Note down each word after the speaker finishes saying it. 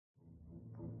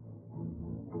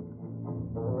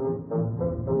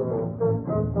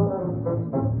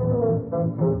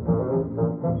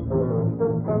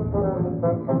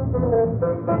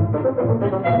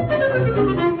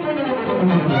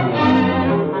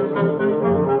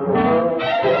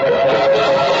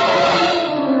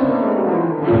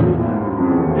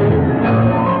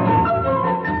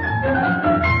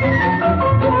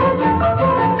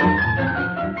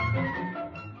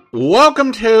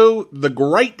Welcome to the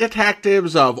Great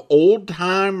Detectives of Old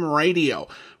Time Radio.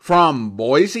 From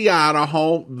Boise,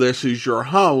 Idaho, this is your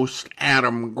host,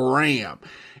 Adam Graham.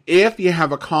 If you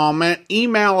have a comment,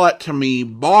 email it to me,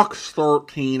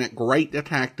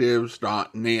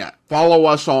 box13@greatdetectives.net. Follow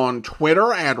us on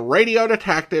Twitter @Radio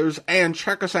Detectives and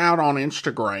check us out on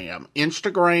Instagram,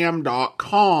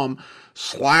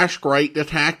 instagram.com/Great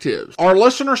Detectives. Our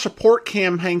listener support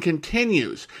campaign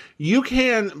continues. You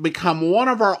can become one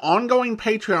of our ongoing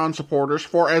Patreon supporters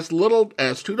for as little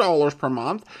as $2 per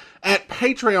month at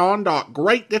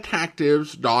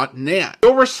patreon.greatdetectives.net.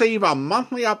 You'll receive a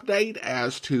monthly update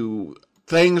as to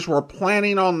things we're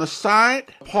planning on the site,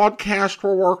 podcast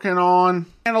we're working on,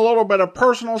 and a little bit of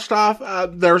personal stuff.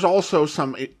 There's also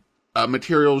some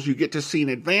materials you get to see in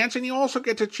advance, and you also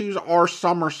get to choose our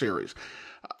summer series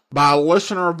by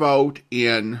listener vote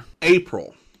in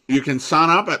April. You can sign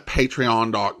up at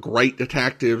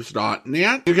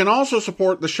patreon.greatdetectives.net. You can also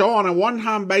support the show on a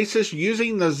one-time basis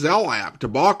using the Zelle app to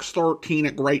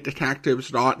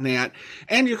box13@greatdetectives.net,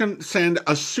 and you can send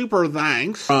a super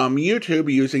thanks from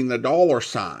YouTube using the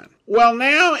 $sign. Well,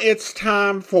 now it's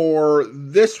time for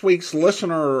this week's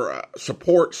listener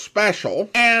support special,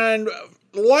 and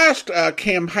last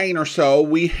campaign or so,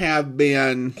 we have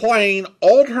been playing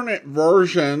alternate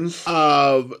versions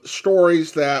of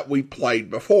stories that we played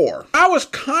before. I was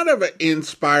kind of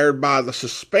inspired by the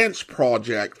Suspense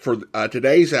project for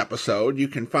today's episode. You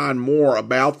can find more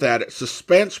about that at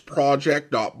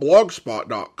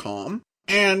suspenseproject.blogspot.com.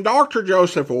 And Dr.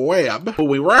 Joseph Webb, who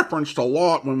we referenced a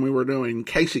lot when we were doing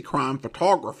Casey Crime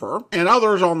Photographer, and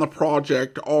others on the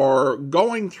project are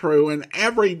going through, and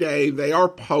every day they are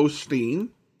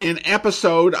posting an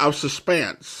episode of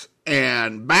Suspense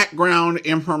and background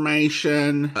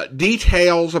information,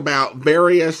 details about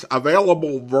various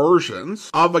available versions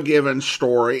of a given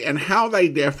story and how they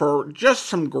differ. Just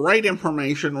some great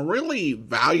information, really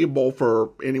valuable for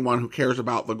anyone who cares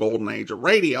about the golden age of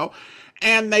radio.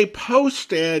 And they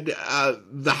posted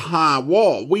The High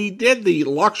Wall. We did the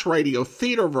Lux Radio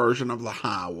Theater version of The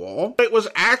High Wall. It was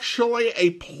actually a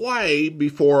play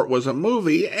before it was a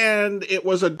movie, and it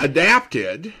was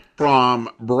adapted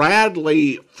from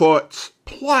Bradley Foote's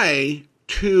play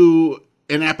to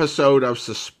an episode of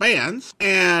Suspense,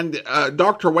 and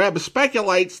Dr. Webb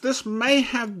speculates this may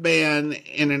have been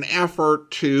in an effort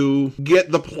to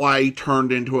get the play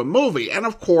turned into a movie, and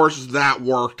of course that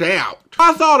worked out.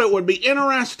 I thought it would be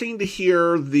interesting to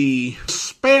hear the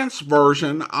Suspense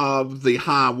version of The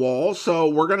High Wall, so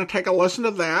we're going to take a listen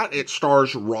to that. It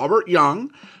stars Robbert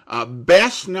Young,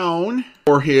 best known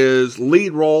for his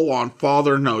lead role on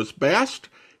Father Knows Best.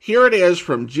 Here it is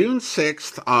from June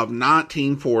 6th of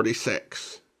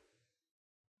 1946.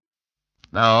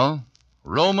 Now,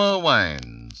 Roma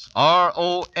Wines,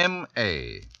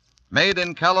 R-O-M-A, made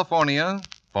in California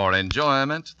for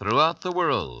enjoyment throughout the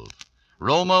world.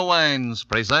 Roma Wines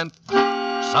present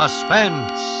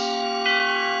Suspense.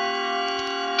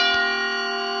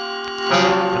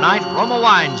 Tonight, Roma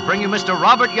Wines bring you Mr.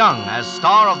 Robbert Young as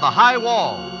star of The High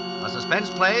Wall, a suspense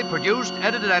play produced,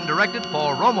 edited, and directed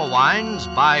for Roma Wines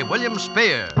by William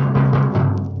Spear.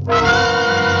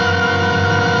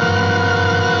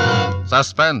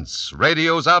 Suspense,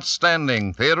 radio's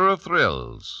outstanding theater of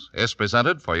thrills, is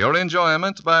presented for your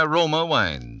enjoyment by Roma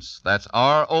Wines. That's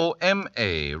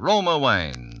R-O-M-A, Roma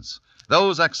Wines.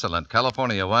 Those excellent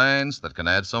California wines that can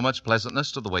add so much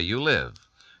pleasantness to the way you live,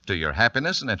 to your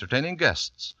happiness in entertaining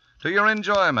guests, to your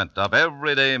enjoyment of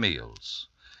everyday meals.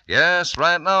 Yes,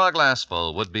 right now a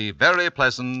glassful would be very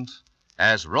pleasant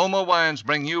as Roma Wines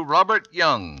bring you Robbert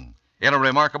Young in a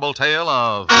remarkable tale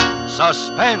of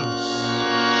Suspense.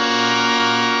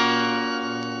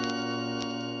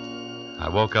 I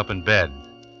woke up in bed.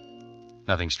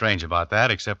 Nothing strange about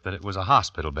that, except that it was a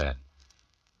hospital bed.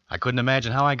 I couldn't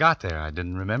imagine how I got there. I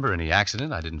didn't remember any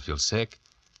accident. I didn't feel sick.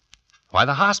 Why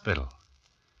the hospital?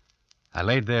 I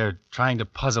laid there trying to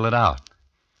puzzle it out.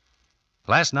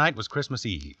 Last night was Christmas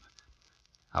Eve.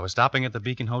 I was stopping at the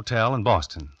Beacon Hotel in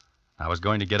Boston. I was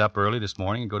going to get up early this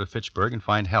morning and go to Fitchburg and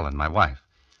find Helen, my wife.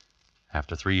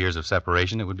 After 3 years of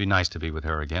separation, it would be nice to be with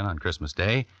her again on Christmas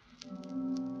Day.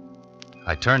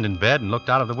 I turned in bed and looked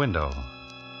out of the window.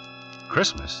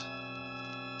 Christmas?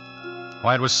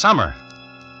 Why, it was summer.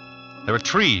 There were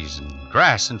trees and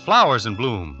grass and flowers in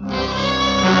bloom.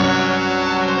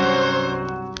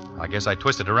 I guess I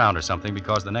twisted around or something,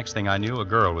 because the next thing I knew, a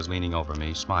girl was leaning over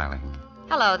me, smiling.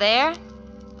 Hello there.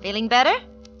 Feeling better?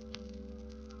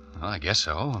 Well, I guess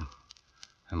so.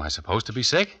 Am I supposed to be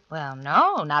sick? Well,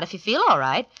 no, not if you feel all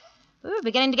right. We were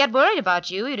beginning to get worried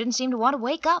about you. You didn't seem to want to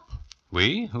wake up.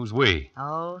 We? Who's we?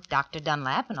 Oh, Dr.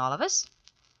 Dunlap and all of us.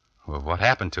 Well, what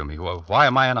happened to me? Why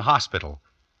am I in a hospital?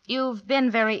 You've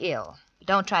been very ill.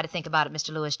 Don't try to think about it,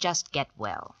 Mr. Lewis. Just get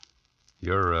well.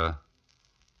 You're,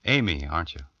 Amy,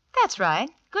 aren't you? That's right.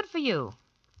 Good for you.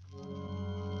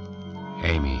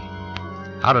 Amy.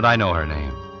 How did I know her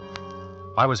name?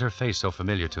 Why was her face so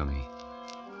familiar to me?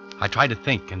 I tried to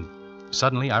think, and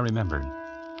suddenly I remembered.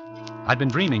 I'd been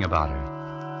dreaming about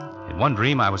her. In one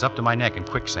dream, I was up to my neck in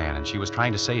quicksand, and she was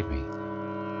trying to save me.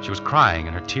 She was crying,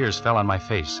 and her tears fell on my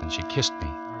face, and she kissed me.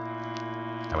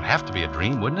 That would have to be a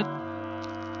dream, wouldn't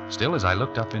it? Still, as I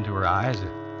looked up into her eyes,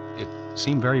 it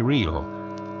seemed very real.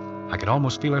 I could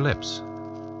almost feel her lips.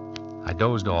 I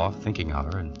dozed off, thinking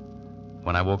of her, and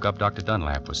when I woke up, Dr.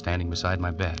 Dunlap was standing beside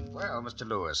my bed. Well, Mr.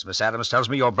 Lewis, Miss Adams tells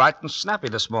me you're bright and snappy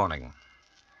this morning.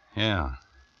 Yeah.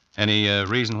 Any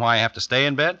reason why I have to stay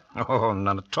in bed? Oh,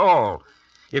 none at all.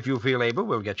 If you feel able,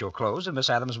 we'll get your clothes, and Miss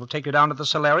Adams will take you down to the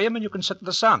solarium, and you can sit in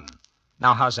the sun.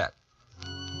 Now, how's that?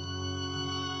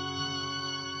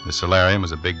 The solarium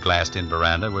was a big glassed-in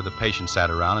veranda where the patients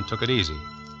sat around and took it easy.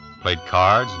 Played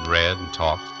cards and read and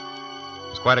talked. It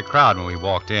was quite a crowd when we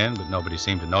walked in, but nobody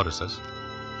seemed to notice us.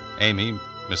 Amy,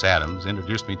 Miss Adams,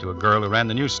 introduced me to a girl who ran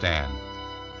the newsstand.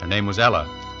 Her name was Ella.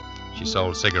 She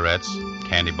sold cigarettes,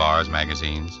 candy bars,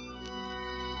 magazines.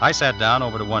 I sat down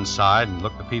over to one side and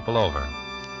looked the people over.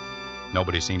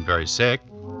 Nobody seemed very sick,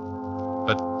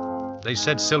 but they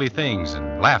said silly things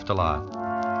and laughed a lot.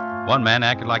 One man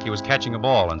acted like he was catching a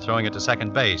ball and throwing it to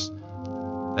second base.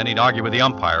 Then he'd argue with the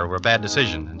umpire over a bad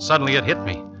decision, and suddenly it hit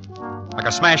me, like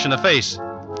a smash in the face.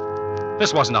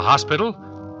 This wasn't a hospital.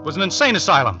 It was an insane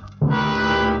asylum.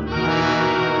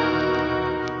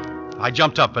 I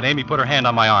jumped up, but Amy put her hand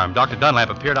on my arm. Dr.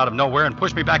 Dunlap appeared out of nowhere and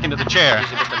pushed me back into the chair.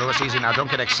 Easy, Mr. Lewis, easy now. Don't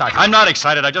get excited. I'm not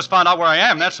excited. I just found out where I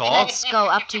am, that's all. Let's go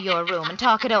up to your room and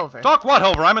talk it over. Talk what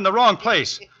over? I'm in the wrong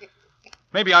place.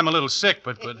 Maybe I'm a little sick,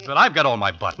 but I've got all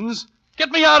my buttons. Get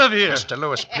me out of here. Mr.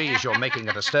 Lewis, please, you're making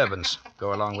a disturbance.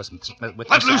 Go along with Let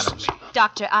Miss loose. Adams.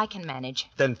 Doctor, I can manage.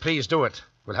 Then please do it.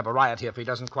 We'll have a riot here if he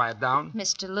doesn't quiet down.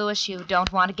 Mr. Lewis, you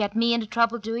don't want to get me into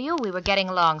trouble, do you? We were getting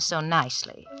along so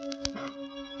nicely.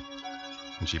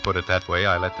 When she put it that way,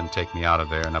 I let them take me out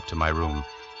of there and up to my room.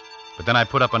 But then I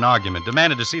put up an argument,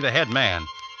 demanded to see the head man.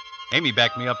 Amy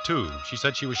backed me up, too. She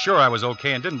said she was sure I was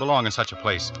okay and didn't belong in such a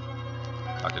place.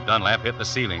 Dr. Dunlap hit the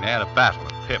ceiling. They had a battle,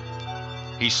 a pip.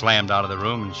 He slammed out of the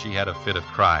room, and she had a fit of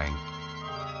crying.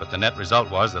 But the net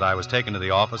result was that I was taken to the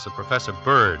office of Professor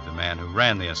Bird, the man who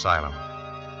ran the asylum.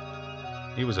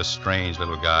 He was a strange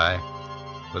little guy,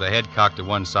 with a head cocked to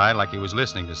one side like he was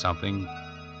listening to something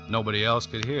nobody else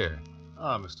could hear.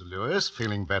 Ah, Mr. Lewis,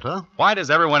 feeling better? Why does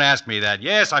everyone ask me that?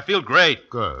 Yes, I feel great.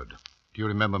 Good. Do you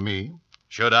remember me?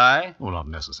 Should I? Well, not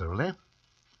necessarily.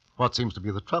 What seems to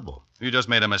be the trouble? You just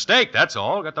made a mistake, that's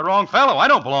all. Got the wrong fellow. I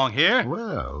don't belong here.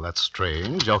 Well, that's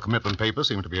strange. Your commitment papers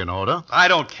seem to be in order. I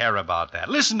don't care about that.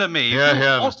 Listen to me. Here,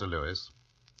 Mr. Lewis.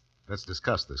 Let's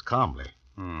discuss this calmly.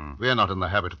 Hmm. We're not in the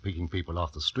habit of picking people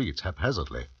off the streets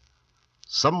haphazardly.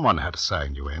 Someone had to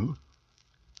sign you in.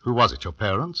 Who was it, your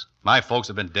parents? My folks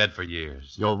have been dead for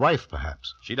years. Your wife,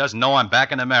 perhaps? She doesn't know I'm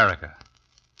back in America.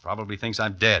 Probably thinks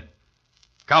I'm dead.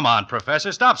 Come on,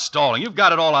 Professor, stop stalling. You've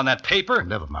got it all on that paper.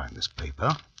 Never mind this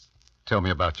paper. Tell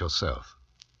me about yourself.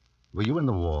 Were you in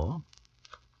the war?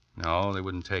 No, they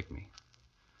wouldn't take me.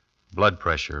 Blood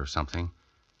pressure or something.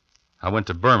 I went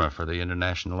to Burma for the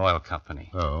International Oil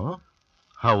Company. Oh?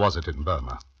 How was it in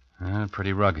Burma?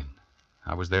 Pretty rugged.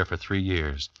 I was there for 3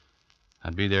 years.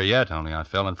 I'd be there yet, only I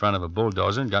fell in front of a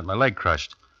bulldozer and got my leg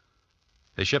crushed.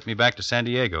 They shipped me back to San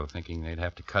Diego, thinking they'd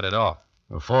have to cut it off.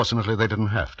 Well, fortunately, they didn't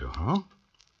have to, huh?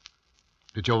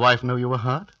 Did your wife know you were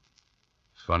hurt?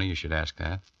 Funny you should ask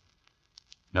that.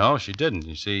 No, she didn't.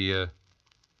 You see,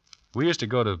 we used to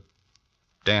go to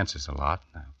dances a lot.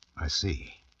 I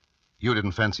see. You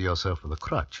didn't fancy yourself with a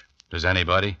crutch. Does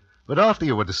anybody? But after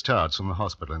you were discharged from the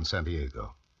hospital in San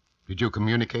Diego, did you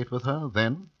communicate with her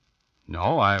then?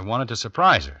 No, I wanted to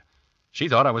surprise her. She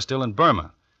thought I was still in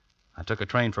Burma. I took a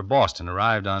train for Boston,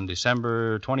 arrived on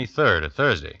December 23rd, a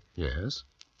Thursday. Yes.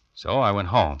 So I went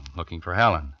home, looking for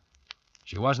Helen.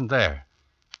 She wasn't there.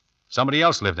 Somebody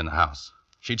else lived in the house.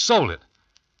 She'd sold it.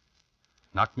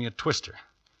 Knocked me a twister.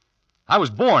 I was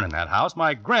born in that house.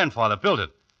 My grandfather built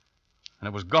it. And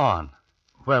it was gone.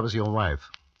 Where was your wife?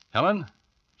 Helen?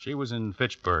 She was in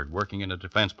Fitchburg, working in a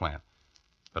defense plant.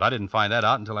 But I didn't find that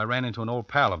out until I ran into an old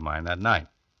pal of mine that night.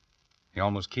 He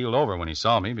almost keeled over when he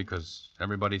saw me because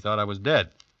everybody thought I was dead.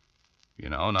 You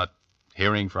know, not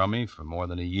hearing from me for more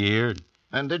than a year.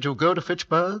 And did you go to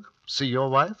Fitchburg, see your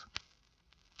wife?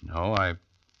 No,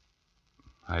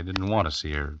 I didn't want to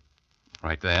see her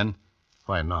right then.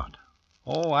 Why not?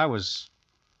 Oh, I was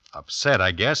upset,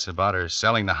 I guess, about her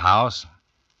selling the house.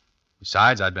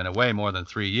 Besides, I'd been away more than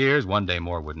 3 years. One day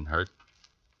more wouldn't hurt.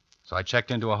 So I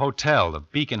checked into a hotel, the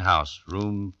Beacon House,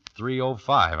 room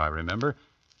 305, I remember.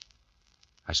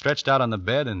 I stretched out on the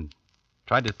bed and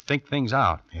tried to think things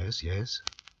out. Yes, yes.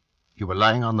 You were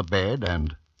lying on the bed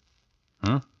and...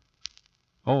 Huh?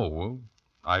 Oh, well,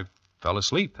 I fell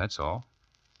asleep, that's all.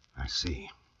 I see.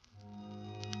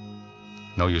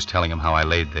 No use telling him how I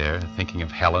laid there, thinking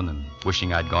of Helen and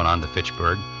wishing I'd gone on to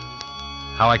Fitchburg.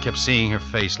 How I kept seeing her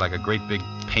face like a great big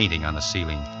painting on the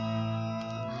ceiling.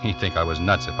 He'd think I was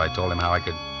nuts if I told him how I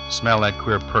could smell that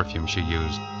queer perfume she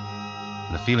used.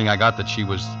 And the feeling I got that she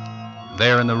was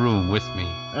there in the room with me.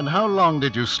 And how long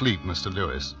did you sleep, Mr.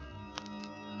 Lewis?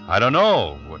 I don't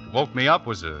know. What woke me up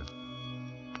was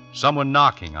someone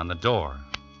knocking on the door.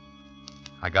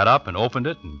 I got up and opened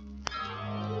it and...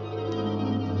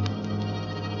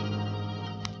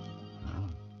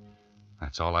 Well,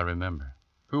 that's all I remember.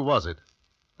 Who was it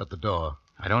at the door?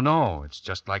 I don't know. It's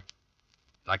just like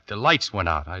the lights went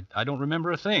out. I don't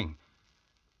remember a thing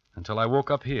until I woke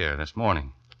up here this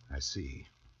morning. I see.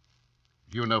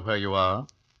 Do you know where you are?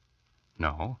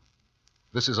 No.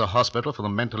 This is a hospital for the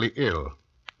mentally ill.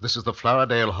 This is the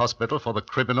Floridale Hospital for the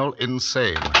criminal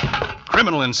insane.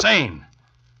 Criminal insane?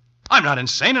 I'm not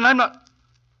insane, and I'm not...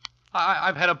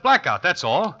 I've had a blackout, that's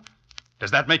all.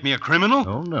 Does that make me a criminal?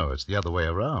 Oh, no, it's the other way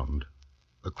around.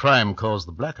 The crime caused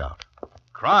the blackout.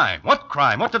 Crime? What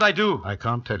crime? What did I do? I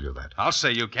can't tell you that. I'll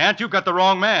say you can't. You've got the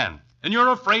wrong man. And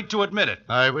you're afraid to admit it.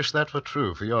 I wish that were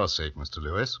true for your sake, Mr.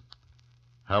 Lewis.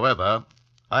 However,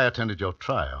 I attended your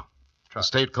trial. The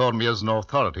state called me as an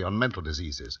authority on mental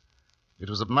diseases. It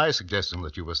was at my suggestion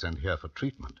that you were sent here for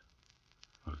treatment.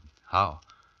 How?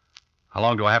 How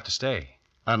long do I have to stay?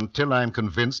 Until I'm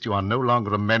convinced you are no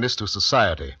longer a menace to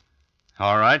society.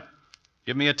 All right.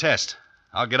 Give me a test.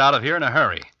 I'll get out of here in a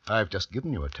hurry. I've just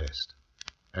given you a test,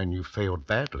 and you failed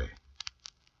badly.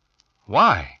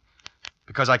 Why?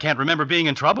 Because I can't remember being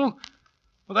in trouble?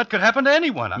 Well, that could happen to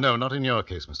anyone. No, not in your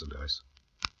case, Mr. Lewis.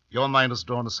 Your mind has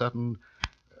drawn a certain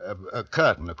a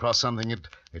curtain across something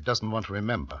it doesn't want to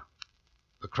remember.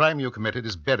 The crime you committed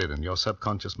is buried in your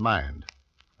subconscious mind.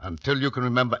 Until you can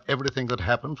remember everything that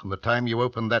happened from the time you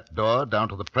opened that door down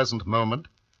to the present moment,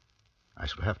 I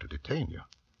shall have to detain you.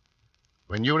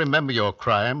 When you remember your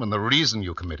crime and the reason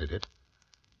you committed it,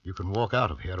 you can walk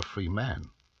out of here a free man.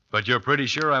 But you're pretty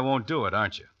sure I won't do it,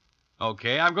 aren't you?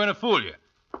 Okay, I'm going to fool you.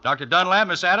 Dr. Dunlap,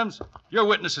 Miss Adams, you're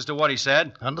witnesses to what he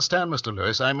said. Understand, Mr.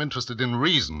 Lewis, I'm interested in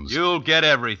reasons. You'll get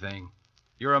everything.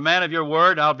 You're a man of your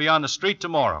word. I'll be on the street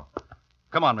tomorrow.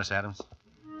 Come on, Miss Adams.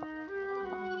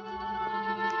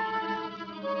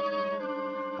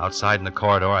 Outside in the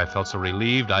corridor, I felt so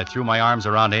relieved, I threw my arms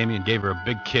around Amy and gave her a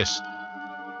big kiss.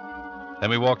 Then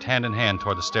we walked hand in hand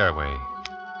toward the stairway.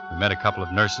 We met a couple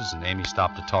of nurses, and Amy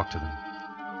stopped to talk to them.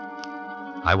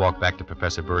 I walked back to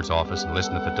Professor Bird's office and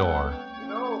listened at the door.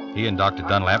 He and Dr.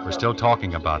 Dunlap were still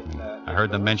talking about me. I heard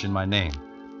them mention my name.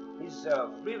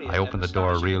 I opened the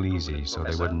door real easy so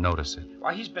they wouldn't notice it.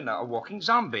 Why, he's been a walking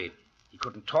zombie. He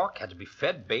couldn't talk, had to be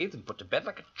fed, bathed, and put to bed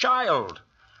like a child.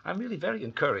 I'm really very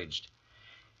encouraged.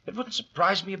 It wouldn't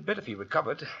surprise me a bit if he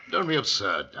recovered. Don't be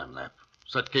absurd, Dunlap.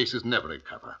 Such cases never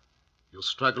recover. You'll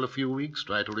struggle a few weeks,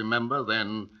 try to remember,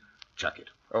 then chuck it.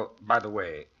 Oh, by the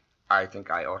way, I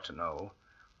think I ought to know.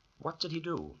 What did he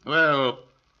do? Well,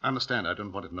 understand I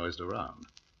don't want it noised around.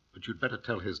 But you'd better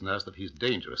tell his nurse that he's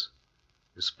dangerous,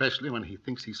 especially when he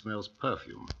thinks he smells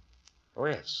perfume. Oh,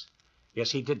 yes.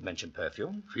 Yes, he did mention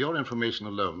perfume. For your information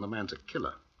alone, the man's a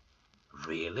killer.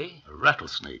 Really? A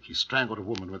rattlesnake. He strangled a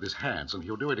woman with his hands, and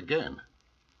he'll do it again.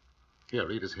 Here,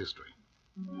 read his history.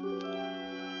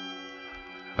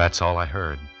 That's all I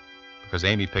heard, because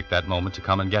Amy picked that moment to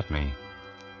come and get me.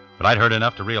 But I'd heard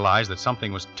enough to realize that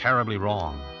something was terribly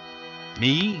wrong.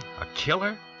 Me? A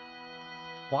killer?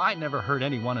 Why, I never hurt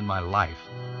anyone in my life.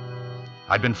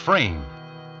 I'd been framed.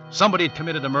 Somebody had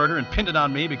committed a murder and pinned it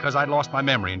on me because I'd lost my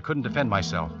memory and couldn't defend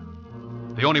myself.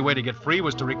 The only way to get free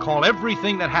was to recall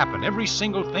everything that happened, every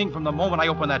single thing from the moment I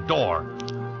opened that door.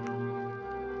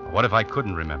 What if I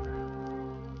couldn't remember?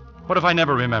 What if I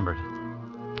never remembered?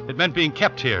 It meant being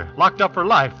kept here, locked up for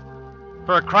life,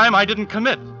 for a crime I didn't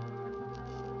commit.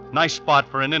 Nice spot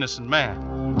for an innocent man.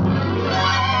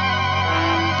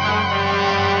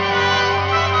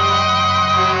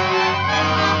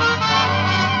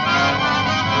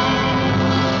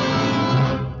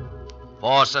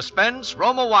 For Suspense,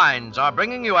 Roma Wines are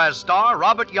bringing you as star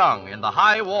Robbert Young in The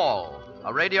High Wall,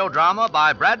 a radio drama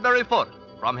by Bradbury Foote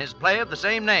from his play of the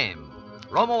same name.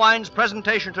 Roma Wines'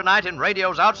 presentation tonight in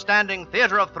radio's outstanding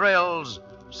theater of thrills,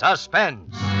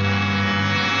 Suspense.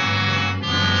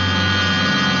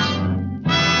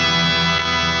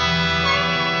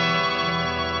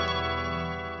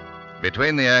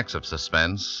 Between the acts of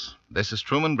suspense, this is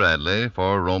Truman Bradley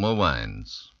for Roma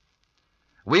Wines.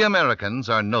 We Americans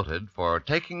are noted for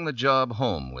taking the job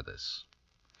home with us.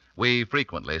 We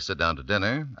frequently sit down to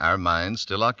dinner, our minds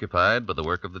still occupied by the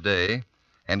work of the day,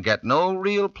 and get no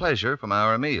real pleasure from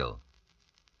our meal.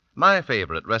 My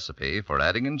favorite recipe for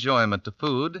adding enjoyment to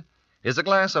food is a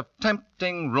glass of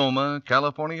tempting Roma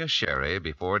California sherry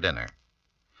before dinner.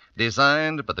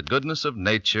 Designed by the goodness of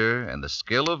nature and the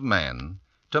skill of man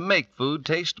to make food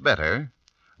taste better,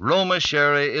 Roma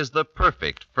sherry is the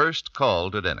perfect first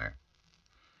call to dinner.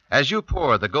 As you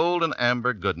pour the golden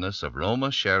amber goodness of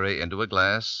Roma sherry into a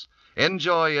glass,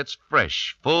 enjoy its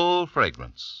fresh, full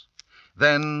fragrance.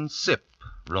 Then sip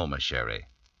Roma sherry.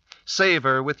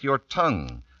 Savor with your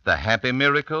tongue the happy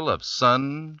miracle of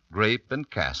sun, grape, and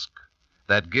cask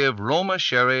that give Roma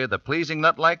sherry the pleasing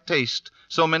nut-like taste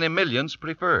so many millions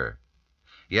prefer.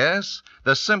 Yes,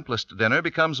 the simplest dinner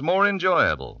becomes more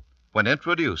enjoyable when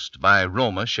introduced by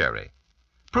Roma sherry.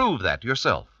 Prove that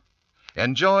yourself.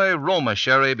 Enjoy Roma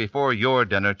sherry before your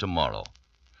dinner tomorrow.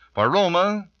 For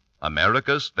Roma,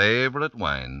 America's favorite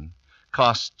wine,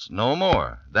 costs no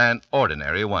more than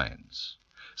ordinary wines.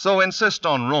 So insist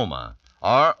on Roma,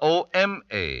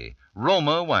 R-O-M-A,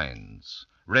 Roma wines.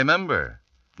 Remember,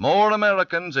 more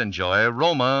Americans enjoy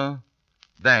Roma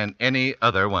than any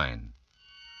other wine.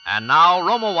 And now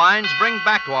Roma Wines bring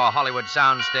back to our Hollywood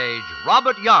soundstage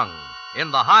Robbert Young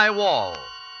in The High Wall,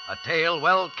 a tale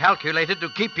well calculated to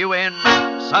keep you in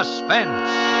suspense.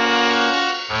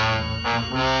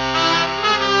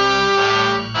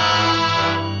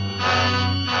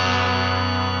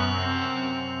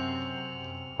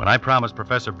 When I promised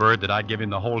Professor Bird that I'd give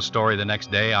him the whole story the next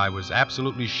day, I was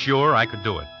absolutely sure I could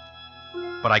do it.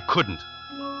 But I couldn't.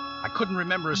 I couldn't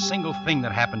remember a single thing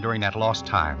that happened during that lost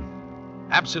time.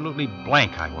 Absolutely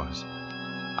blank I was.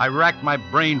 I racked my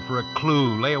brain for a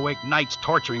clue, lay awake nights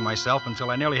torturing myself until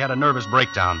I nearly had a nervous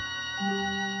breakdown.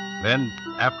 Then,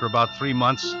 after about 3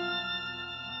 months,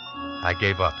 I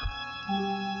gave up.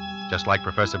 Just like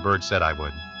Professor Bird said I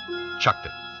would. Chucked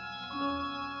it.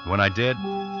 When I did,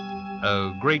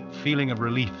 a great feeling of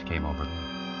relief came over me.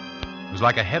 It was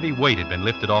like a heavy weight had been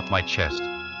lifted off my chest.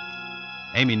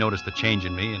 Amy noticed the change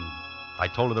in me, and I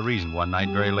told her the reason one night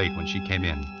very late when she came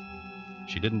in.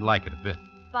 She didn't like it a bit.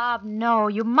 Bob, no,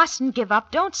 you mustn't give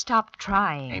up. Don't stop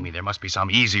trying. Amy, there must be some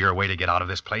easier way to get out of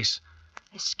this place.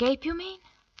 Escape, you mean?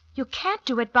 You can't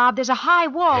do it, Bob. There's a high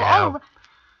wall. Yeah.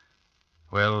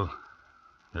 Well,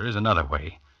 there is another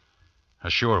way. A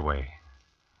sure way.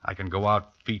 I can go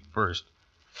out feet first.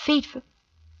 Feet for...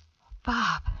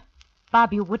 Bob.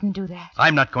 Bob, you wouldn't do that.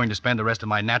 I'm not going to spend the rest of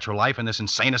my natural life in this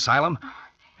insane asylum.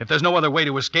 If there's no other way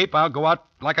to escape, I'll go out,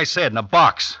 like I said, in a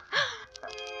box.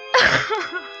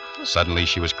 Suddenly,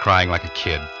 she was crying like a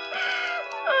kid.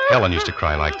 Helen used to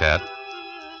cry like that.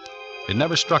 It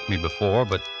never struck me before,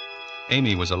 but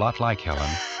Amy was a lot like Helen.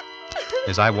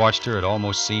 As I watched her, it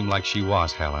almost seemed like she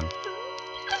was Helen.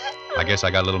 I guess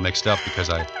I got a little mixed up because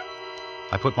I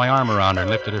put my arm around her and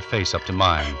lifted her face up to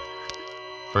mine.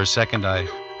 For a second, I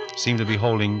seemed to be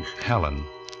holding Helen.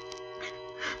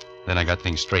 Then I got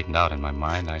things straightened out in my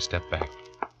mind. I stepped back.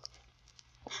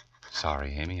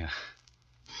 Sorry, Amy. I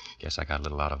guess I got a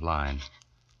little out of line.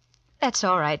 That's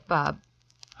all right, Bob.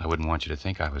 I wouldn't want you to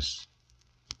think I was,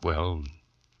 well,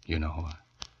 you know.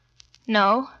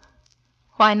 No?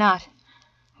 Why not?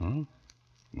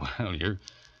 Well,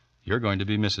 you're going to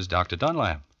be Mrs. Dr.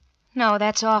 Dunlap. No,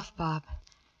 that's off, Bob.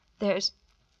 There's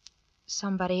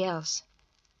somebody else.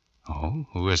 Oh,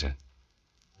 who is it?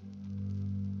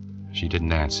 She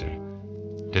didn't answer.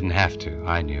 Didn't have to,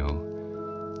 I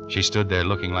knew. She stood there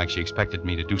looking like she expected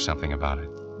me to do something about it,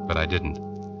 but I didn't.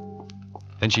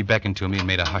 Then she beckoned to me and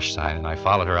made a hush sign, and I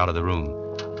followed her out of the room.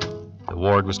 The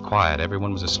ward was quiet.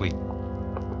 Everyone was asleep.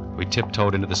 We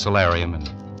tiptoed into the solarium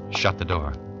and shut the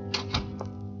door.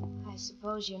 I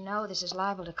suppose you know this is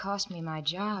liable to cost me my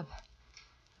job.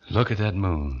 Look at that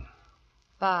moon.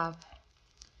 Bob,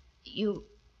 you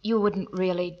wouldn't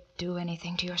really do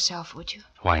anything to yourself, would you?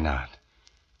 Why not?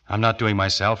 I'm not doing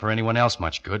myself or anyone else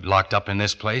much good, locked up in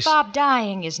this place. Bob,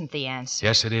 dying isn't the answer.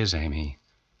 Yes, it is, Amy.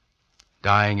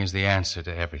 Dying is the answer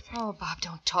to everything. Oh, Bob,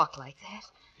 don't talk like that.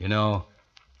 You know,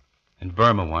 in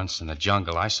Burma once, in the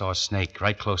jungle, I saw a snake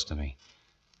right close to me.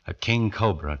 A king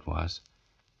cobra it was.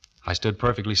 I stood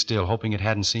perfectly still, hoping it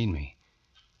hadn't seen me.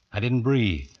 I didn't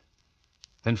breathe.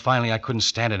 Then finally I couldn't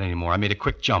stand it anymore. I made a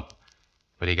quick jump,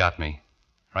 but he got me.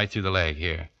 Right through the leg,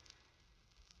 here.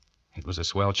 It was a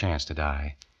swell chance to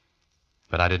die,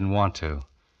 but I didn't want to.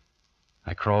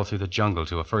 I crawled through the jungle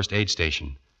to a first aid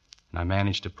station, and I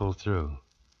managed to pull through.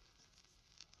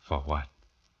 For what?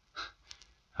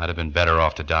 I'd have been better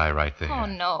off to die right there. Oh,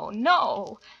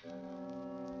 no.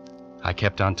 I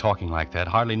kept on talking like that,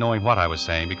 hardly knowing what I was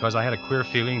saying, because I had a queer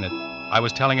feeling that I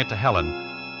was telling it to Helen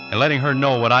and letting her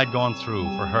know what I'd gone through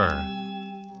for her.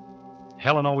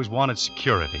 Helen always wanted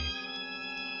security,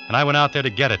 and I went out there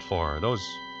to get it for her. Those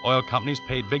oil companies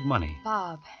paid big money.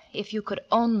 Bob, if you could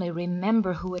only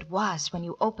remember who it was when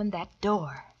you opened that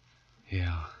door.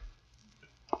 Yeah.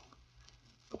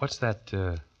 What's that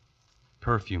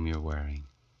perfume you're wearing?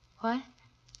 What?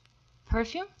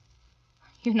 Perfume?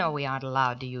 You know we aren't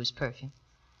allowed to use perfume.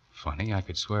 Funny, I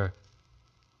could swear.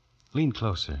 Lean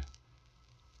closer.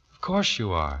 Of course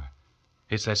you are.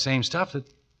 It's that same stuff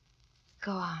that...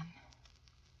 Go on.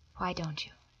 Why don't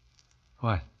you?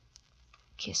 What?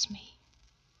 Kiss me.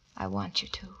 I want you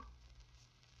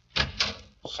to.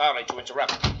 Sorry to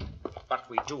interrupt, but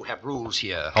we do have rules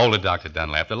here. Hold it, Dr.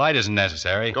 Dunlap. The light isn't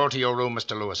necessary. Go to your room,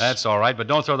 Mr. Lewis. That's all right, but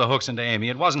don't throw the hooks into Amy.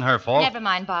 It wasn't her fault. Never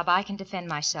mind, Bob. I can defend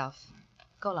myself.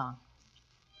 Go along.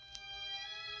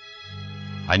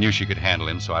 I knew she could handle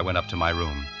him, so I went up to my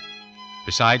room.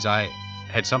 Besides, I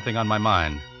had something on my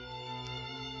mind.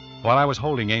 While I was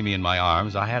holding Amy in my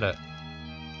arms, I had a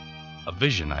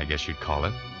vision, I guess you'd call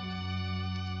it.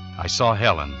 I saw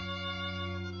Helen.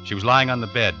 She was lying on the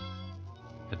bed.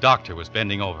 The doctor was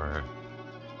bending over her.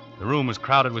 The room was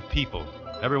crowded with people.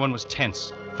 Everyone was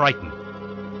tense, frightened.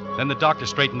 Then the doctor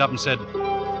straightened up and said,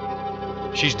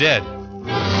 "She's dead."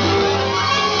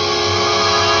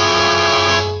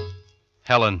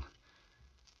 Helen,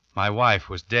 my wife,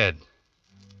 was dead.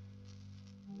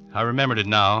 I remembered it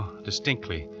now,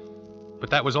 distinctly.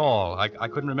 But that was all. I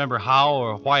couldn't remember how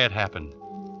or why it happened.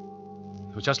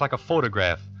 It was just like a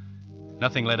photograph.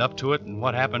 Nothing led up to it, and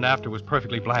what happened after was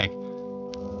perfectly blank.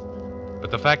 But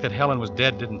the fact that Helen was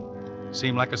dead didn't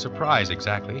seem like a surprise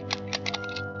exactly.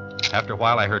 After a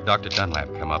while, I heard Dr. Dunlap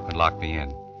come up and lock me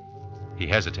in. He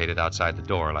hesitated outside the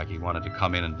door like he wanted to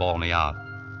come in and bawl me out.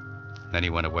 Then he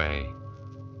went away.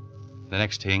 The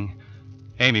next thing,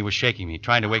 Amy was shaking me,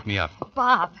 trying to wake me up.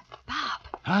 Bob.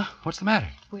 Huh? What's the matter?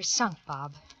 We're sunk,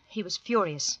 Bob. He was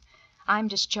furious. I'm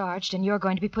discharged, and you're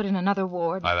going to be put in another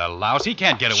ward. By the louse, he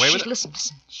can't get away with it. Listen.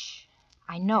 Shh.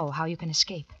 I know how you can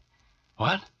escape.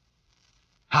 What?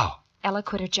 How? Ella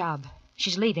quit her job.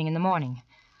 She's leaving in the morning.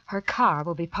 Her car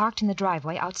will be parked in the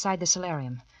driveway outside the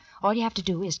solarium. All you have to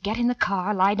do is get in the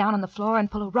car, lie down on the floor, and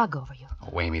pull a rug over you.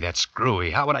 Oh, Amy, that's screwy.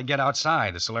 How would I get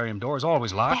outside? The solarium door is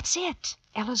always locked. That's it.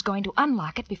 Ella's going to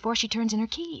unlock it before she turns in her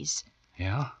keys.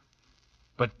 Yeah?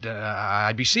 But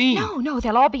I'd be seen. No,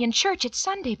 they'll all be in church. It's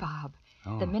Sunday, Bob.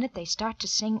 Oh. The minute they start to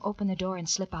sing, open the door and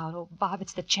slip out. Oh, Bob,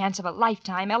 it's the chance of a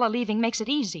lifetime. Ella leaving makes it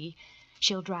easy.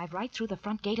 She'll drive right through the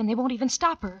front gate, and they won't even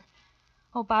stop her.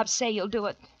 Oh, Bob, say you'll do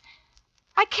it.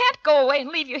 I can't go away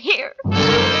and leave you here.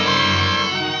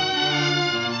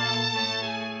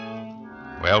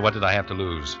 Well, what did I have to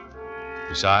lose?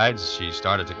 Besides, she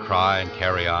started to cry and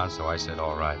carry on, so I said,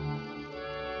 all right.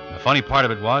 And the funny part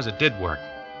of it was, it did work.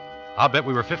 I'll bet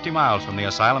we were 50 miles from the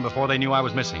asylum before they knew I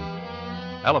was missing.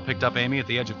 Ella picked up Amy at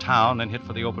the edge of town, then hit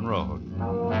for the open road.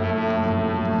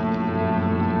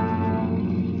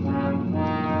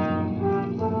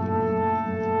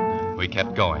 We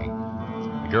kept going.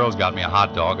 The girls got me a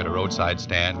hot dog at a roadside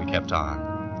stand. We kept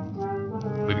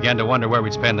on. We began to wonder where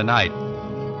we'd spend the night.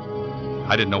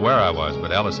 I didn't know where I was,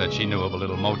 but Ella said she knew of a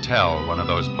little motel, one of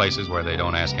those places where they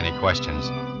don't ask any questions.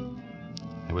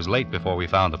 It was late before we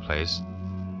found the place.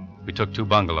 We took 2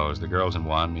 bungalows, the girls in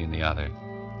one, me in the other.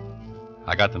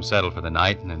 I got them settled for the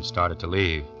night and then started to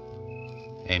leave.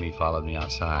 Amy followed me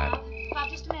outside. Bob,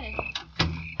 just a minute.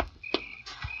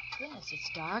 Goodness, it's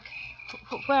dark.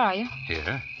 Where are you?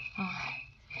 Here? Oh.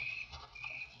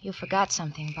 You forgot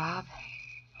something, Bob.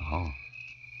 Oh,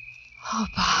 Oh,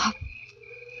 Bob.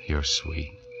 you're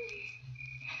sweet.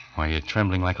 Why, you're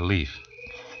trembling like a leaf.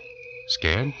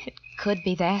 Scared? It could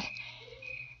be that.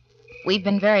 We've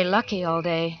been very lucky all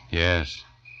day. Yes.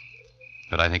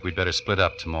 But I think we'd better split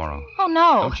up tomorrow. Oh,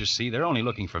 no. Don't you see? They're only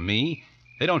looking for me.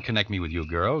 They don't connect me with you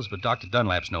girls, but Dr.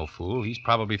 Dunlap's no fool. He's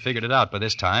probably figured it out by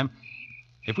this time.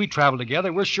 If we travel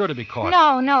together, we're sure to be caught.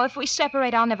 No. If we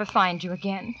separate, I'll never find you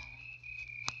again.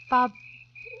 Bob,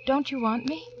 don't you want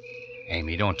me?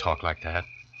 Amy, don't talk like that.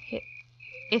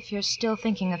 If you're still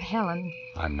thinking of Helen.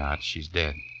 I'm not. She's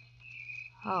dead.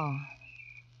 Oh.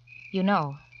 You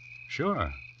know.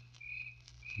 Sure.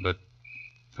 But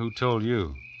who told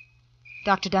you?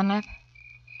 Dr. Dunlap?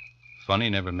 Funny,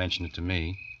 never mentioned it to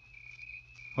me.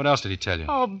 What else did he tell you?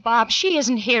 Oh, Bob, she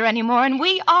isn't here anymore, and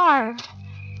we are.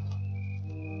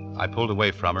 I pulled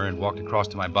away from her and walked across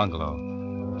to my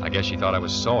bungalow. I guess she thought I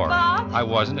was sore. Bob? I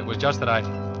wasn't. It was just that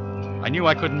I knew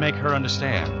I couldn't make her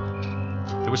understand.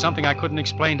 It There was something I couldn't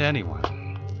explain to anyone.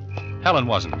 Helen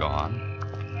wasn't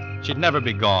gone. She'd never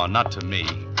be gone, not to me.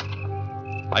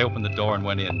 I opened the door and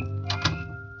went in.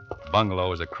 The bungalow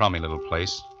was a crummy little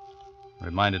place. It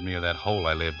reminded me of that hole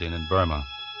I lived in Burma.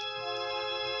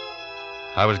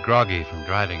 I was groggy from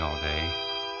driving all day.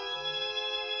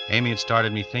 Amy had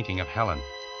started me thinking of Helen.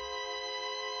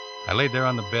 I laid there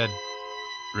on the bed,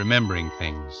 remembering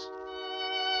things.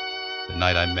 The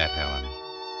night I met Helen.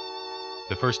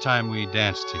 The first time we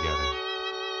danced together.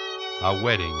 Our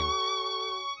wedding and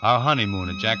our honeymoon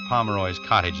at Jack Pomeroy's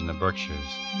cottage in the Berkshires.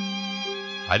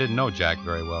 I didn't know Jack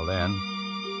very well then,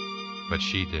 but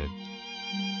she did.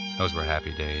 Those were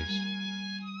happy days.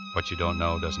 What you don't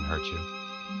know doesn't hurt you.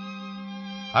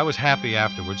 I was happy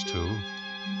afterwards, too.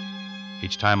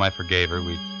 Each time I forgave her,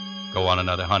 we'd go on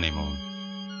another honeymoon.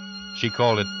 She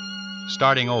called it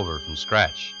starting over from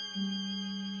scratch.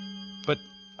 But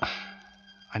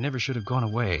I never should have gone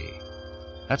away.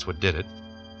 That's what did it.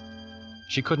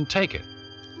 She couldn't take it.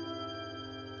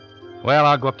 Well,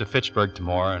 I'll go up to Fitchburg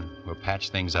tomorrow and we'll patch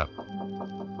things up.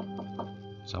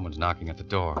 Someone's knocking at the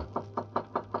door.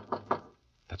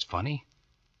 That's funny.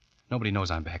 Nobody knows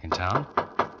I'm back in town.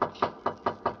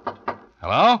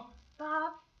 Hello?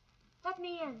 Bob, let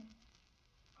me in.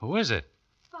 Who is it?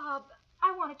 Bob,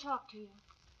 I want to talk to you.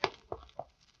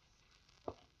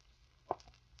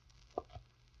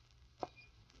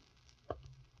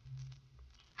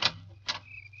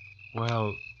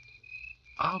 Well,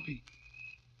 I'll be...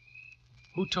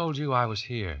 Who told you I was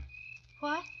here?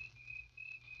 What?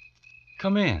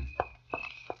 Come in.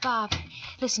 Bob,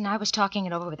 listen, I was talking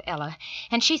it over with Ella,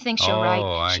 and she thinks you're right.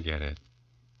 Oh, I get it.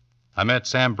 I met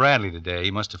Sam Bradley today.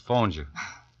 He must have phoned you.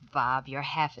 Bob, you're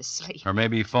half asleep. Or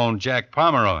maybe he phoned Jack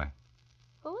Pomeroy.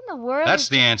 Who in the world That's is...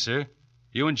 the answer.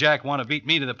 You and Jack want to beat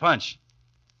me to the punch.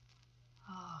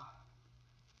 Oh.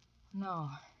 No.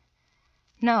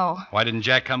 No. Why didn't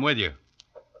Jack come with you?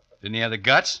 Didn't he have the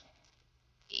guts?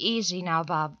 Easy now,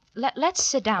 Bob. Let's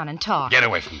sit down and talk. Get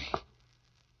away from me.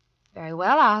 Very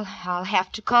well, I'll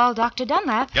have to call Dr.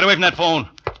 Dunlap. Get away from that phone.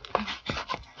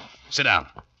 Sit down.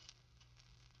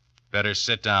 Better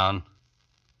sit down.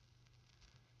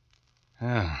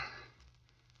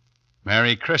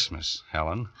 Merry Christmas,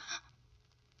 Helen.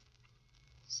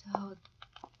 So,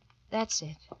 that's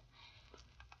it.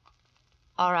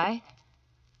 All right.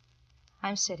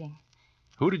 I'm sitting.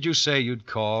 Who did you say you'd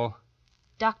call?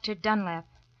 Dr. Dunlap.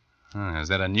 Is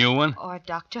that a new one? Or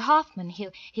Dr. Hoffman.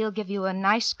 He'll give you a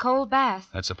nice cold bath.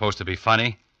 That's supposed to be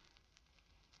funny.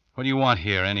 What do you want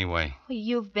here, anyway? Well,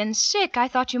 you've been sick. I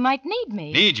thought you might need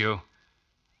me. Need you?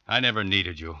 I never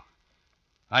needed you.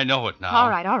 I know it now. All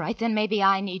right. Then maybe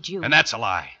I need you. And that's a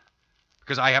lie.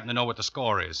 Because I happen to know what the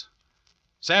score is.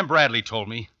 Sam Bradley told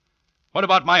me. What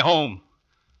about my home?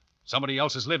 Somebody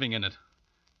else is living in it.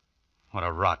 What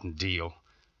a rotten deal.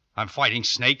 I'm fighting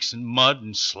snakes and mud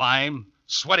and slime,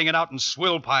 sweating it out in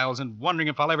swill piles and wondering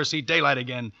if I'll ever see daylight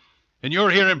again. And you're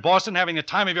here in Boston having the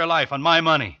time of your life on my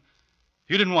money.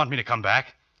 You didn't want me to come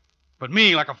back. But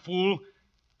me, like a fool,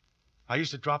 I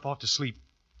used to drop off to sleep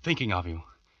thinking of you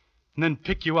and then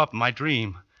pick you up in my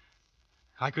dream.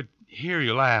 I could hear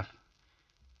you laugh,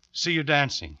 see you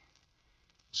dancing,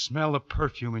 smell the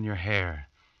perfume in your hair.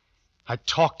 I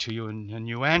talked to you and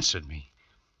you answered me.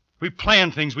 We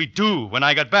planned things we'd do when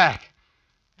I got back.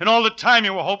 And all the time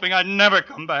you were hoping I'd never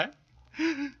come back.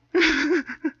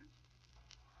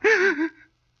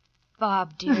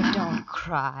 Bob, dear, don't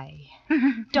cry.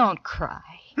 Don't cry.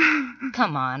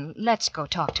 Come on, let's go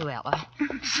talk to Ella.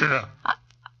 Sit up.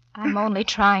 I'm only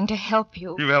trying to help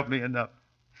you. You've helped me enough.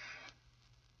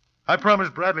 I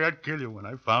promised Bradley I'd kill you when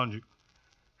I found you.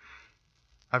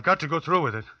 I've got to go through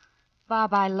with it.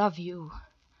 Bob, I love you.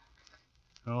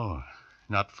 Oh,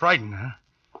 not frightened, huh?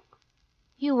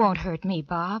 You won't hurt me,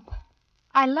 Bob.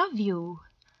 I love you.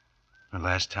 The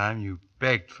last time you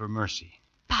begged for mercy.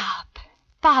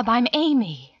 Bob, I'm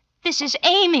Amy. This is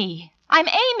Amy. I'm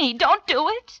Amy. Don't do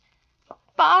it.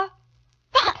 Bob.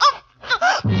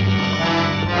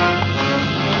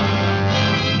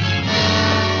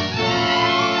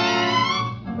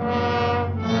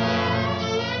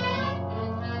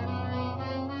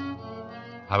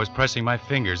 I was pressing my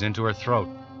fingers into her throat.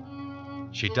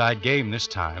 She died game this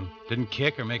time. Didn't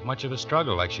kick or make much of a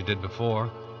struggle like she did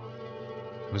before.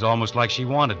 It was almost like she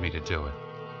wanted me to do it.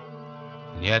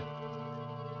 And yet,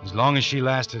 as long as she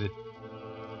lasted,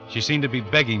 she seemed to be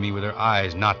begging me with her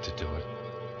eyes not to do it.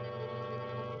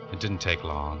 It didn't take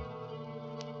long.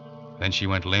 Then she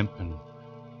went limp, and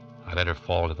I let her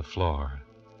fall to the floor.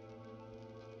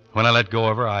 When I let go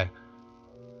of her, I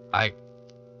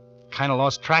kind of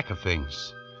lost track of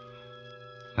things.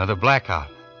 Another blackout.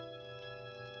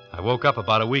 I woke up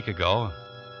about a week ago.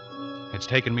 It's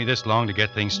taken me this long to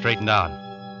get things straightened out.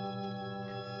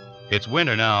 It's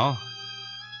winter now.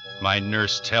 My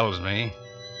nurse tells me.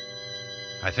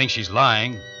 I think she's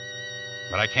lying,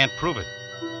 but I can't prove it.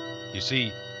 You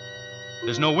see,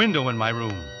 there's no window in my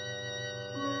room.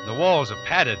 The walls are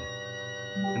padded,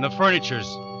 and the furniture's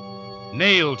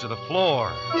nailed to the floor.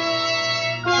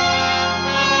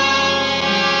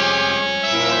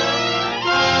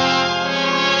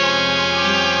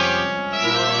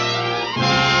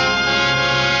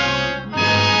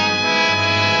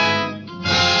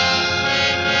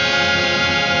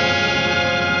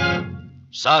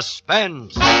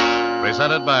 Suspense.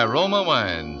 Presented by Roma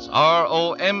Wines,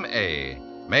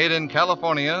 ROMA, made in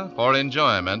California for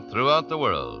enjoyment throughout the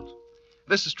world.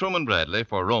 This is Truman Bradley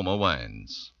for Roma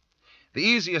Wines. The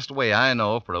easiest way I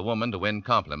know for a woman to win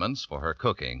compliments for her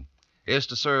cooking is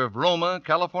to serve Roma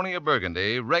California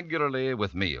Burgundy regularly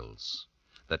with meals.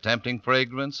 The tempting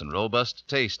fragrance and robust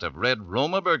taste of red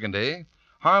Roma Burgundy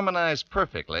harmonize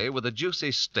perfectly with a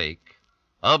juicy steak,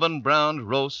 oven-browned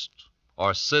roast,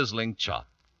 or sizzling chop.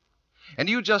 And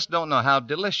you just don't know how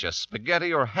delicious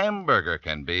spaghetti or hamburger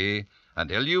can be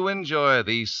until you enjoy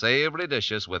these savory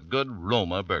dishes with good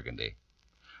Roma Burgundy.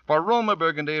 For Roma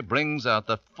Burgundy brings out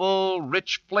the full,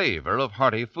 rich flavor of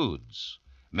hearty foods,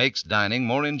 makes dining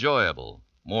more enjoyable,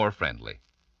 more friendly.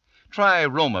 Try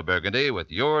Roma Burgundy with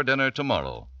your dinner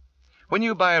tomorrow. When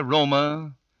you buy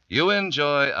Roma, you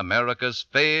enjoy America's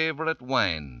favorite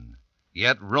wine.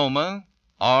 Yet Roma,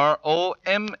 ROMA,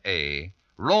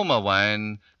 Roma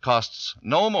wine costs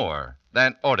no more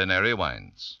than ordinary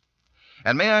wines.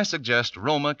 And may I suggest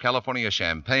Roma California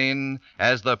Champagne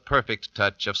as the perfect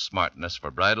touch of smartness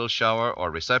for bridal shower or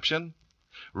reception?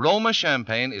 Roma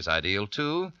Champagne is ideal,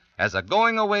 too, as a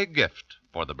going-away gift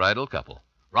for the bridal couple.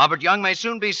 Robert Young may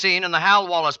soon be seen in the Hal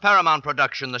Wallace Paramount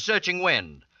production, The Searching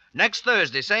Wind. Next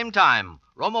Thursday, same time,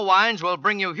 Roma Wines will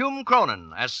bring you Hume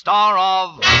Cronin as star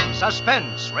of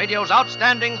Suspense, radio's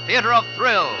outstanding theater of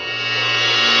thrills.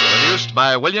 Produced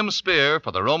by William Spear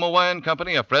for the Roma Wine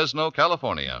Company of Fresno,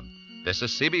 California. This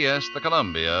is CBS, the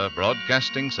Columbia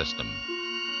Broadcasting System.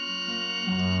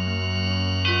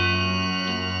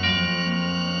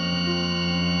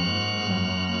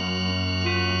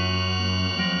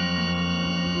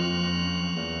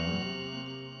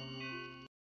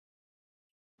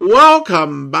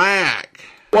 Welcome back.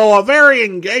 Well, a very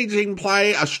engaging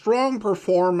play, a strong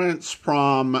performance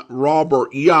from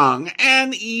Robbert Young.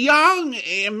 And Young,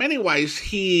 in many ways,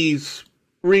 he's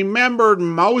remembered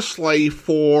mostly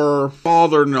for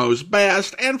Father Knows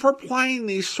Best and for playing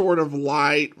these sort of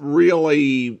light,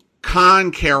 really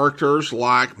con characters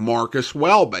like Marcus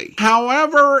Welby.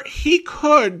 However, he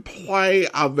could play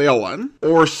a villain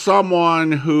or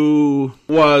someone who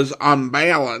was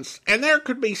unbalanced, and there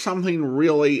could be something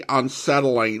really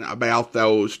unsettling about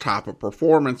those type of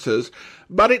performances,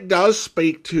 but it does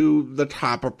speak to the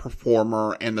type of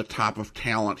performer and the type of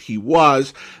talent he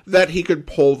was, that he could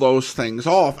pull those things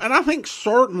off. And I think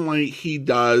certainly he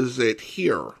does it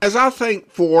here. As I think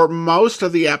for most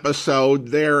of the episode,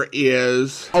 there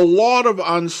is a lot of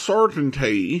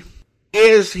uncertainty.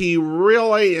 Is he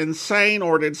really insane,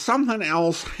 or did something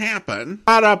else happen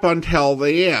right up until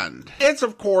the end? It's,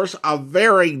 of course, a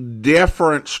very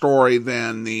different story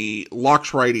than the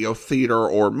Lux Radio Theater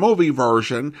or movie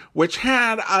version, which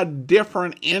had a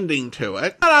different ending to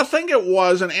it. But I think it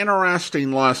was an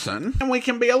interesting lesson, and we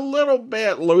can be a little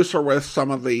bit looser with some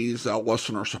of these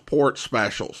listener support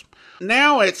specials.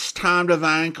 Now it's time to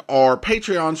thank our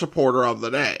Patreon supporter of the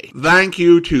day. Thank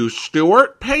you to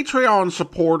Stuart, Patreon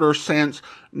supporter since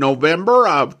November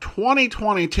of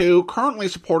 2022, currently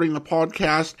supporting the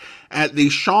podcast at the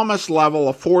Shamus level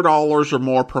of $4 or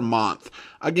more per month.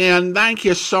 Again, thank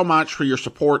you so much for your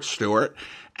support, Stuart.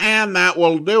 And that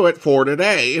will do it for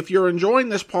today. If you're enjoying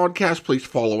this podcast, please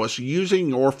follow us using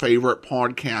your favorite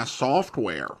podcast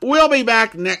software. We'll be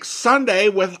back next Sunday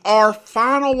with our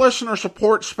final listener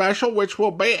support special, which will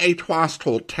be a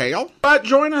twice-told tale. But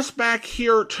join us back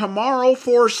here tomorrow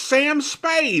for Sam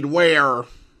Spade, where...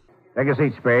 Take a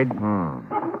seat, Spade.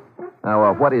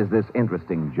 Now, what is this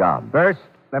interesting job? First,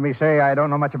 let me say I don't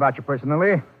know much about you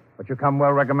personally, but you come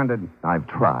well recommended. I've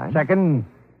tried. Second,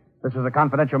 this is a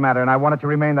confidential matter, and I want it to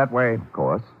remain that way. Of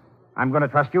course. I'm going to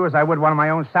trust you as I would one of my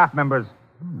own staff members.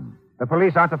 The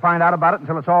police aren't to find out about it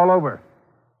until it's all over.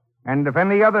 And if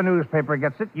any other newspaper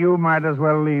gets it, you might as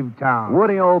well leave town.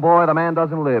 Woody, old boy, the man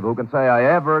doesn't live who can say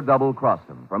I ever double-crossed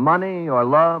him. For money or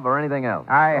love or anything else.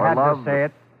 I had to say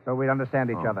it so we'd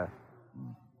understand each other.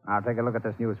 Now, take a look at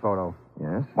this news photo.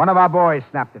 Yes? One of our boys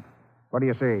snapped it. What do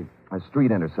you see? A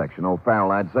street intersection. Old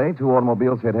Farrell, I'd say. 2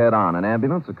 automobiles hit head-on. An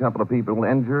ambulance, a couple of people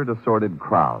injured, a sordid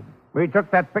crowd. We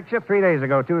took that picture 3 days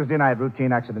ago, Tuesday night,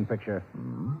 routine accident picture.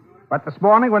 But this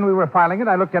morning, when we were filing it,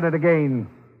 I looked at it again,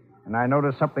 and I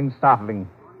noticed something startling.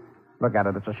 Look at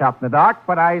it. It's a shot in the dark,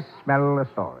 but I smell a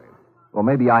story. Well,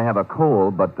 maybe I have a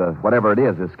cold, but whatever it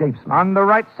is escapes me. On the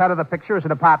right side of the picture is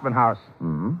an apartment house.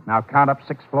 Now count up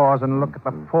 6 floors and look at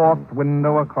the 4th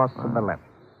window across to the left.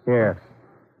 Here,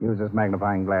 use this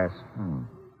magnifying glass.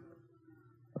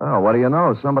 Oh, what do you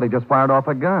know? Somebody just fired off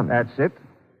a gun. That's it.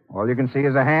 All you can see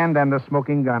is a hand and a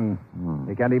smoking gun.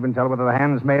 You can't even tell whether the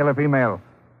hand's male or female.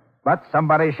 But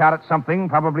somebody shot at something,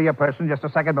 probably a person, just a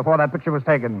second before that picture was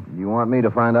taken. You want me to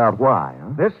find out why,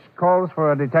 huh? This calls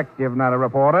for a detective, not a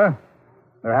reporter.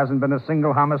 There hasn't been a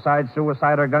single homicide,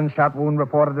 suicide, or gunshot wound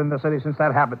reported in the city since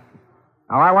that happened.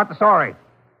 Now, I want the story.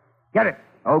 Get it.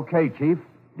 Okay, Chief.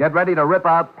 Get ready to rip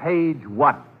out page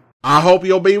 1. I hope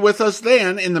you'll be with us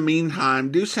then. In the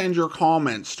meantime, do send your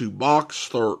comments to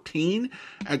box13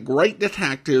 at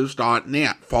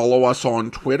greatdetectives.net. Follow us on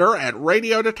Twitter at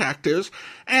Radio Detectives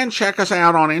and check us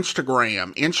out on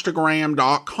Instagram,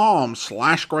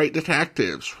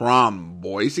 instagram.com/greatdetectives. From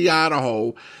Boise,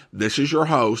 Idaho, this is your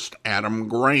host, Adam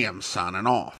Graham, signing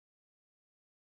off.